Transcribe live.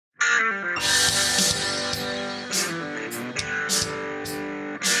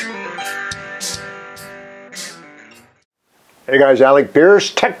Hey guys, Alec,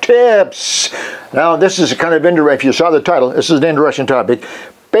 Peirce, Tech Tips. Now this is kind of interesting, if you saw the title, this is an interesting topic.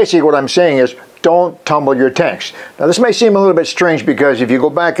 Basically what I'm saying is, don't tumble your tanks. Now this may seem a little bit strange because if you go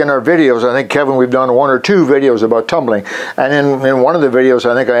back in our videos, I think Kevin, we've done 1 or 2 videos about tumbling. And in one of the videos,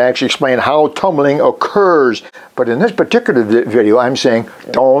 I think I actually explained how tumbling occurs. But in this particular video, I'm saying,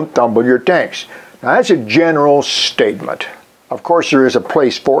 don't tumble your tanks. Now that's a general statement. Of course, there is a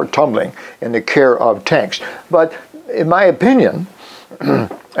place for tumbling in the care of tanks. But in my opinion,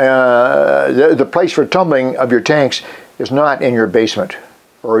 the place for tumbling of your tanks is not in your basement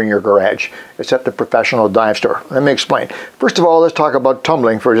or in your garage. It's at the professional dive store. Let me explain. First of all, let's talk about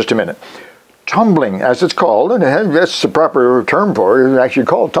tumbling for just a minute. Tumbling, as it's called, and that's the proper term for it, it's actually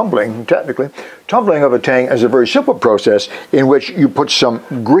called tumbling, technically. Tumbling of a tank is a very simple process in which you put some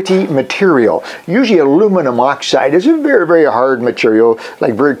gritty material. Usually aluminum oxide is a very, very hard material,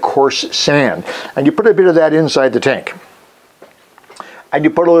 like very coarse sand. And you put a bit of that inside the tank. And you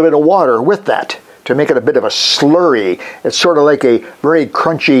put a little bit of water with that to make it a bit of a slurry. It's sort of like a very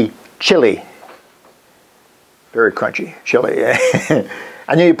crunchy chili. Very crunchy chili.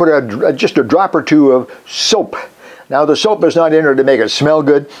 And then you put just a drop or two of soap. Now the soap is not in there to make it smell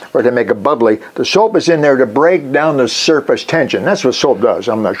good or to make it bubbly. The soap is in there to break down the surface tension. That's what soap does.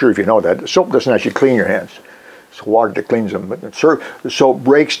 I'm not sure if you know that. The soap doesn't actually clean your hands. It's water that cleans them. But the soap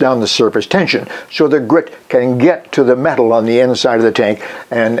breaks down the surface tension so the grit can get to the metal on the inside of the tank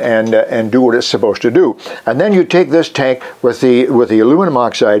and do what it's supposed to do. And then you take this tank with the aluminum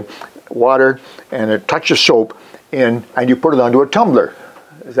oxide, water, and a touch of soap in, and you put it onto a tumbler.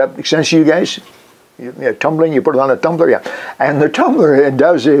 Does that make sense to you guys? Tumbling, you put it on a tumbler, yeah. And the tumbler, it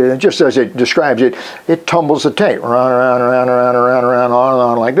does, just as it describes it, it tumbles the tank, around,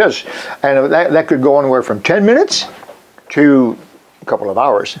 on like this. And that could go anywhere from 10 minutes to a couple of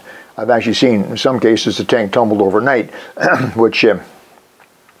hours. I've actually seen, in some cases, the tank tumbled overnight, which there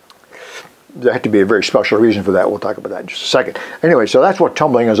had to be a very special reason for that. We'll talk about that in just a second. Anyway, so that's what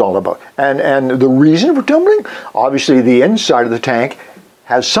tumbling is all about. And the reason for tumbling, obviously the inside of the tank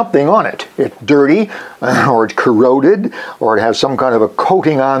has something on it. It's dirty, or it's corroded, or it has some kind of a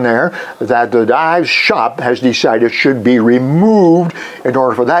coating on there that the dive shop has decided should be removed in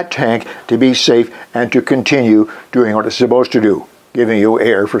order for that tank to be safe and to continue doing what it's supposed to do, giving you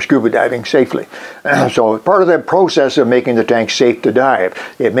air for scuba diving safely. So part of the process of making the tank safe to dive,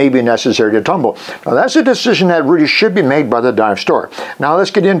 it may be necessary to tumble. Now that's a decision that really should be made by the dive store. Now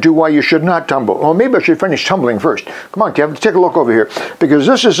let's get into why you should not tumble. Well, maybe I should finish tumbling first. Come on, Kevin, let's take a look over here. Because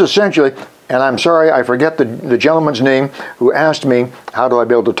this is essentially, and I'm sorry, I forget the gentleman's name who asked me, how do I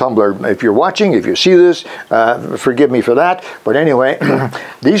build a tumbler? If you're watching, if you see this, forgive me for that. But anyway,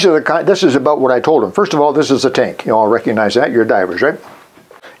 this is about what I told him. First of all, this is a tank. You all recognize that, you're divers, right?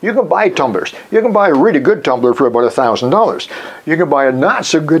 You can buy tumblers. You can buy a really good tumbler for about $1,000. You can buy a not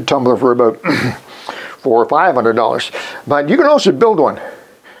so good tumbler for about $400 or $500. But you can also build one.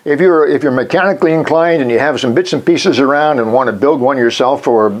 If you're mechanically inclined and you have some bits and pieces around and want to build one yourself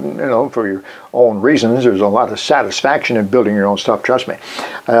for your own reasons, there's a lot of satisfaction in building your own stuff, trust me.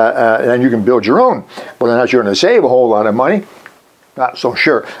 And you can build your own. But then that's you're going to save a whole lot of money. Not so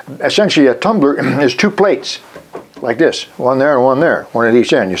sure. Essentially a tumbler is 2 plates. Like this, one there and one there, one at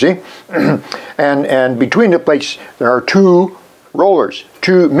each end, you see? and between the plates, there are 2 rollers,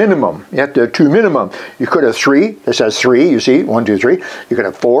 2 minimum. You have to have 2 minimum. You could have 3. This has 3, you see, 1, 2, 3. You could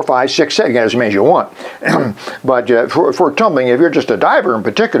have 4, 5, 6, 7, as many as you want. But for tumbling, if you're just a diver in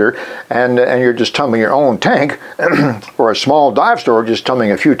particular, and you're just tumbling your own tank, or a small dive store just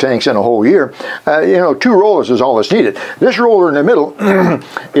tumbling a few tanks in a whole year, 2 rollers is all that's needed. This roller in the middle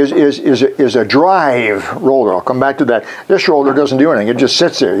is a drive roller. I'll come back to that. This roller doesn't do anything. It just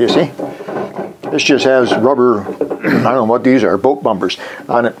sits there, you see? This just has rubber, I don't know what these are, boat bumpers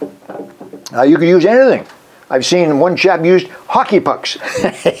on it. You can use anything. I've seen one chap used hockey pucks.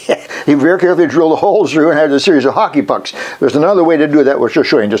 He very carefully drilled a hole through and had a series of hockey pucks. There's another way to do that, which I'll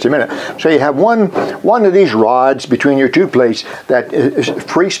show you in just a minute. So you have one of these rods between your 2 plates that is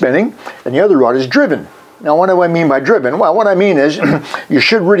free spinning, and the other rod is driven. Now, what do I mean by driven? Well, what I mean is you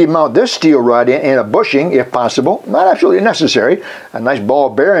should really mount this steel rod in a bushing, if possible. Not absolutely necessary. A nice ball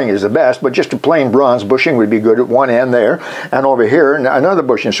bearing is the best, but just a plain bronze bushing would be good at one end there, and over here, another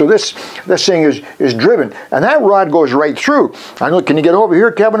bushing. So this thing is driven, and that rod goes right through. I know, can you get over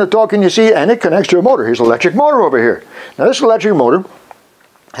here, Kevin, at all? Can you see? And it connects to a motor. Here's an electric motor over here. Now, this electric motor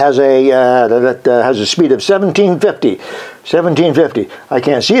has a speed of 1750. 1750. I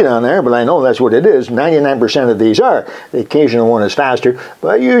can't see it on there, but I know that's what it is. 99% of these are. The occasional one is faster,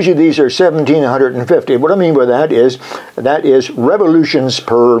 but usually these are 1750. What I mean by that is revolutions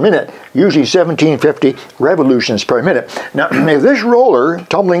per minute. Usually 1750 revolutions per minute. Now, if this roller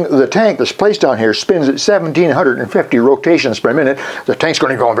tumbling the tank that's placed on here spins at 1750 rotations per minute, the tank's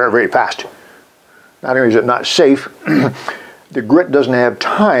going to go very, very fast. Not only is it not safe, the grit doesn't have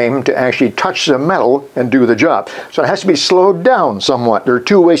time to actually touch the metal and do the job. So it has to be slowed down somewhat. There are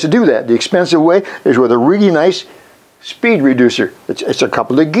two ways to do that. The expensive way is with a really nice speed reducer. It's a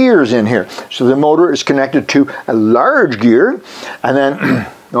couple of gears in here. So the motor is connected to a large gear, and then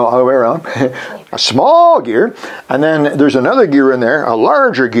no, all the way around, a small gear, and then there's another gear in there, a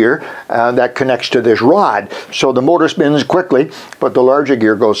larger gear, that connects to this rod. So the motor spins quickly, but the larger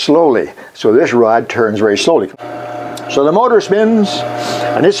gear goes slowly. So this rod turns very slowly. So the motor spins,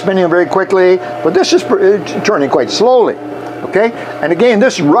 and it's spinning very quickly, but this is turning quite slowly. Okay, and again,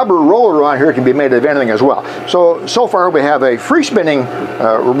 this rubber roller on here can be made of anything as well. So far we have a free spinning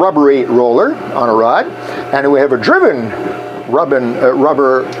rubbery roller on a rod, and we have a driven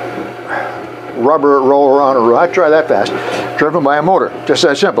rubber roller on a rod. Try that fast. Driven by a motor. Just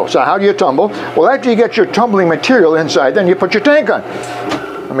that simple. So how do you tumble? Well, after you get your tumbling material inside, then you put your tank on.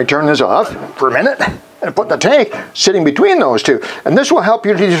 Let me turn this off for a minute and put the tank sitting between those two. And this will help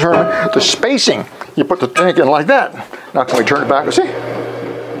you to determine the spacing. You put the tank in like that. Now can we turn it back and see?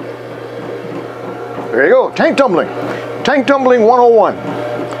 There you go. Tank tumbling. Tank tumbling 101.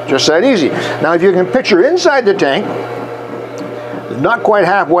 Just that easy. Now if you can picture inside the tank, not quite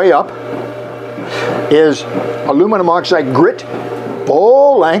halfway up, is aluminum oxide grit,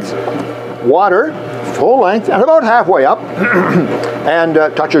 full length, water, full length, and about halfway up, and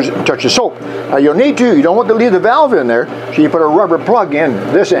touches soap. Now you don't want to leave the valve in there, so you put a rubber plug in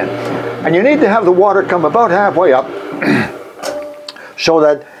this end. And you need to have the water come about halfway up so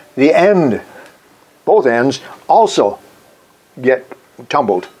that the end, both ends, also get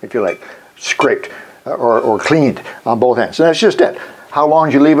tumbled, if you like, scraped or cleaned on both ends. And that's just it. How long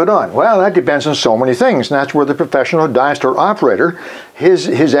do you leave it on? Well, that depends on so many things, and that's where the professional diastole operator,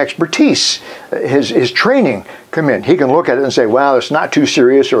 his expertise, his training come in. He can look at it and say, well, it's not too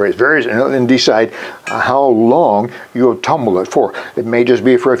serious, or it's very, and decide how long you'll tumble it for. It may just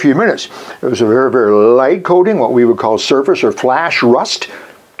be for a few minutes. It was a very, very light coating, what we would call surface or flash rust,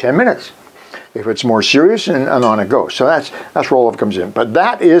 10 minutes. If it's more serious, and on it goes. So that's where all of it comes in. But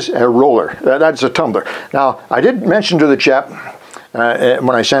that is a roller. That's a tumbler. Now, I did mention to the chap,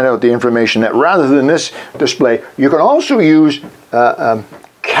 when I sent out the information, that rather than this display, you can also use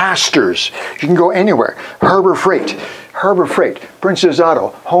casters. You can go anywhere. Harbor Freight, Princess Auto,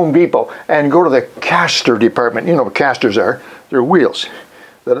 Home Depot, and go to the caster department. You know what casters are. They're wheels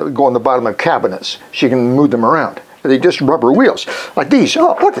that go on the bottom of cabinets. So you can move them around. They just rubber wheels, like these.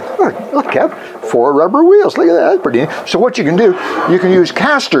 Oh, look, Kev, 4 rubber wheels. Look at that, that's pretty neat. So what you can do, you can use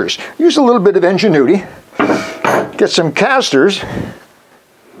casters. Use a little bit of ingenuity. Get some casters,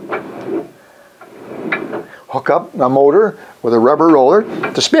 hook up a motor with a rubber roller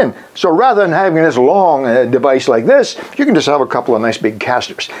to spin. So rather than having this long device like this, you can just have a couple of nice big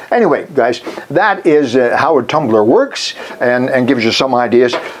casters. Anyway, guys, that is how a tumbler works, and gives you some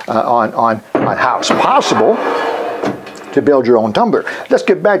ideas on how it's possible to build your own tumbler. Let's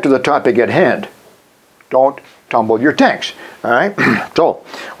get back to the topic at hand. Don't tumble your tanks. All right. So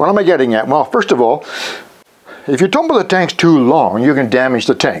what am I getting at? Well, first of all, if you tumble the tanks too long, you can damage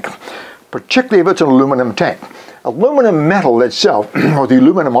the tank, particularly if it's an aluminum tank. Aluminum metal itself, or the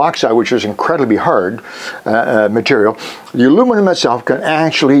aluminum oxide, which is incredibly hard material, the aluminum itself you can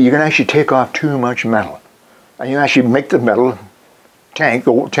actually take off too much metal, and you actually make the metal tank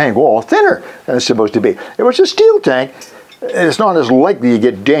wall thinner than it's supposed to be. If it's a steel tank, it's not as likely to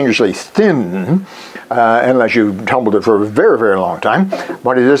get dangerously thin unless you tumbled it for a very, very long time,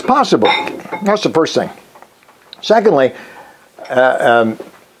 but it is possible. That's the first thing. Secondly,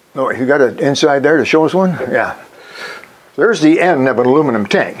 you got it inside there to show us one? Yeah. There's the end of an aluminum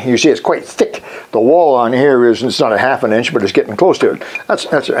tank. You see it's quite thick. The wall on here it's not a ½ an inch, but it's getting close to it. That's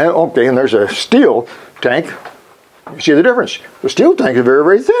okay, and there's a steel tank. You see the difference? The steel tank is very,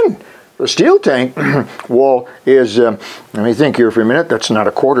 very thin. The steel tank wall is, let me think here for a minute, that's not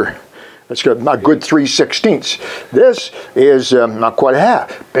a quarter. That's got a good 3/16. This is not quite a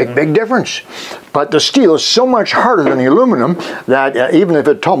half. Big difference. But the steel is so much harder than the aluminum that even if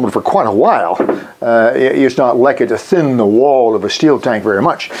it tumbled for quite a while, it's not likely to thin the wall of a steel tank very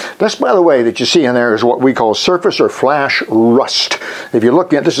much. This, by the way, that you see in there is what we call surface or flash rust. If you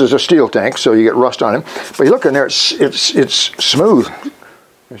look at this is a steel tank, so you get rust on it. But you look in there, it's smooth.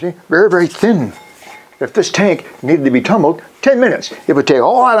 You see, very, very thin. if this tank needed to be tumbled, 10 minutes. It would take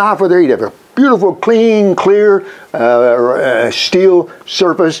all that off of there. You'd have a beautiful, clean, clear steel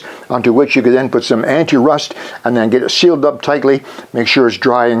surface onto which you could then put some anti-rust and then get it sealed up tightly, make sure it's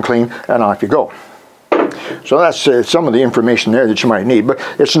dry and clean, and off you go. So that's some of the information there that you might need. But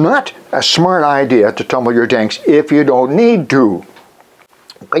it's not a smart idea to tumble your tanks if you don't need to.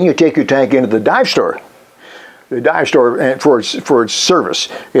 When you take your tank into the dive store, for its service,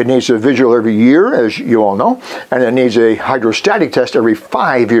 it needs a visual every year, as you all know, and it needs a hydrostatic test every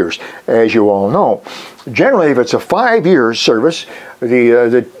 5 years, as you all know. Generally, if it's a 5-year service,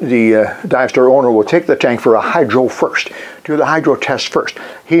 the dive store owner will take the tank for a hydro first, do the hydro test first.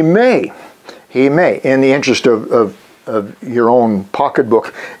 He may, in the interest of your own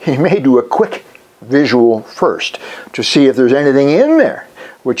pocketbook, he may do a quick visual first to see if there's anything in there,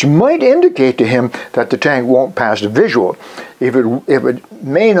 which might indicate to him that the tank won't pass visual. If it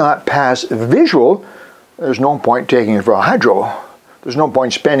may not pass visual, there's no point taking it for a hydro. There's no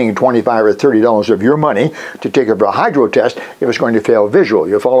point spending $25 or $30 of your money to take it for a hydro test if it's going to fail visual.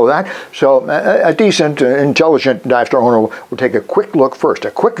 You follow that? So a decent, intelligent dive store owner will take a quick look first,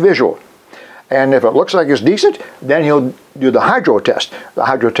 a quick visual. And if it looks like it's decent, then he'll do the hydro test. The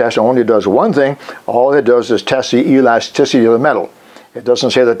hydro test only does one thing. All it does is test the elasticity of the metal. It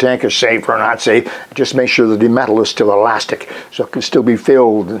doesn't say the tank is safe or not safe. It just makes sure that the metal is still elastic, so it can still be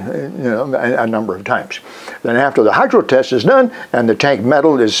filled a number of times. Then after the hydro test is done and the tank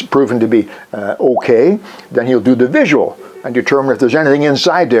metal is proven to be okay, then he'll do the visual and determine if there's anything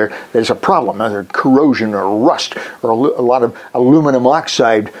inside there that's a problem, either corrosion or rust or a lot of aluminum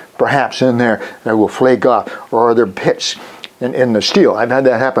oxide perhaps in there that will flake off, or are there pits in the steel. I've had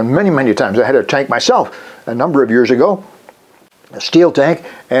that happen many, many times. I had a tank myself a number of years ago, a steel tank,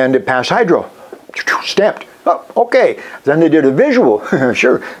 and it passed hydro. Stamped. Oh, okay. Then they did a visual.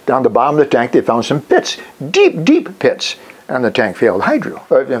 Sure. Down the bottom of the tank they found some pits. Deep, deep pits. And the tank failed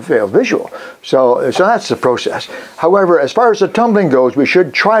failed visual. So that's the process. However, as far as the tumbling goes, we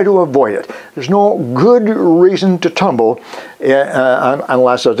should try to avoid it. There's no good reason to tumble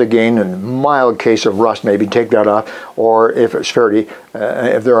unless there's, again, a mild case of rust, maybe take that off, or if it's fairly,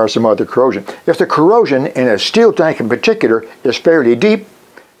 if there are some other corrosion. If the corrosion in a steel tank in particular is fairly deep,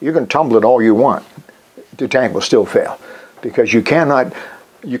 you can tumble it all you want. The tank will still fail, because you cannot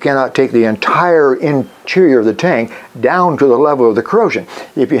take the entire interior of the tank down to the level of the corrosion.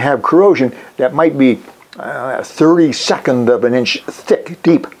 If you have corrosion that might be 1/32 of an inch thick,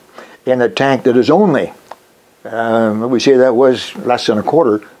 deep, in a tank that is only, we say that was less than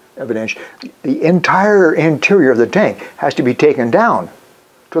 1/4 of an inch, the entire interior of the tank has to be taken down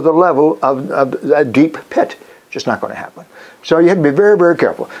to the level of that deep pit. Just not going to happen. So you have to be very, very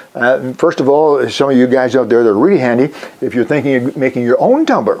careful. First of all, some of you guys out there that are really handy, if you're thinking of making your own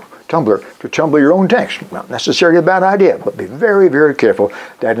tumbler to tumble your own tanks, not necessarily a bad idea, but be very, very careful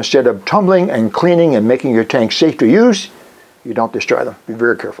that instead of tumbling and cleaning and making your tanks safe to use, you don't destroy them. Be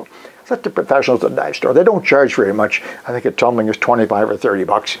very careful. Let the professionals at the dive store. They don't charge very much. I think a tumbling is 25 or 30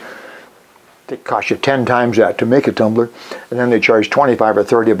 bucks. They cost you 10 times that to make a tumbler, and then they charge 25 or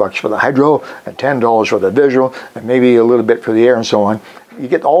 30 bucks for the hydro, and $10 for the visual, and maybe a little bit for the air and so on. You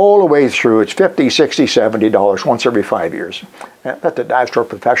get all the way through. It's $50, $60, $70 once every 5 years. Let the dive store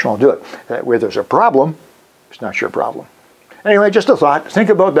professional do it. Where there's a problem, it's not your problem. Anyway, just a thought. Think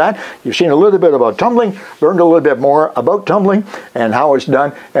about that. You've seen a little bit about tumbling, learned a little bit more about tumbling and how it's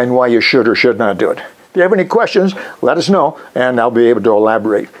done and why you should or should not do it. If you have any questions, let us know, and I'll be able to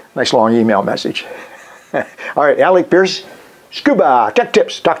elaborate. Nice long email message. All right, Alec, Peirce, Scuba Tech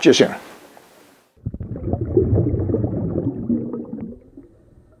Tips. Talk to you soon.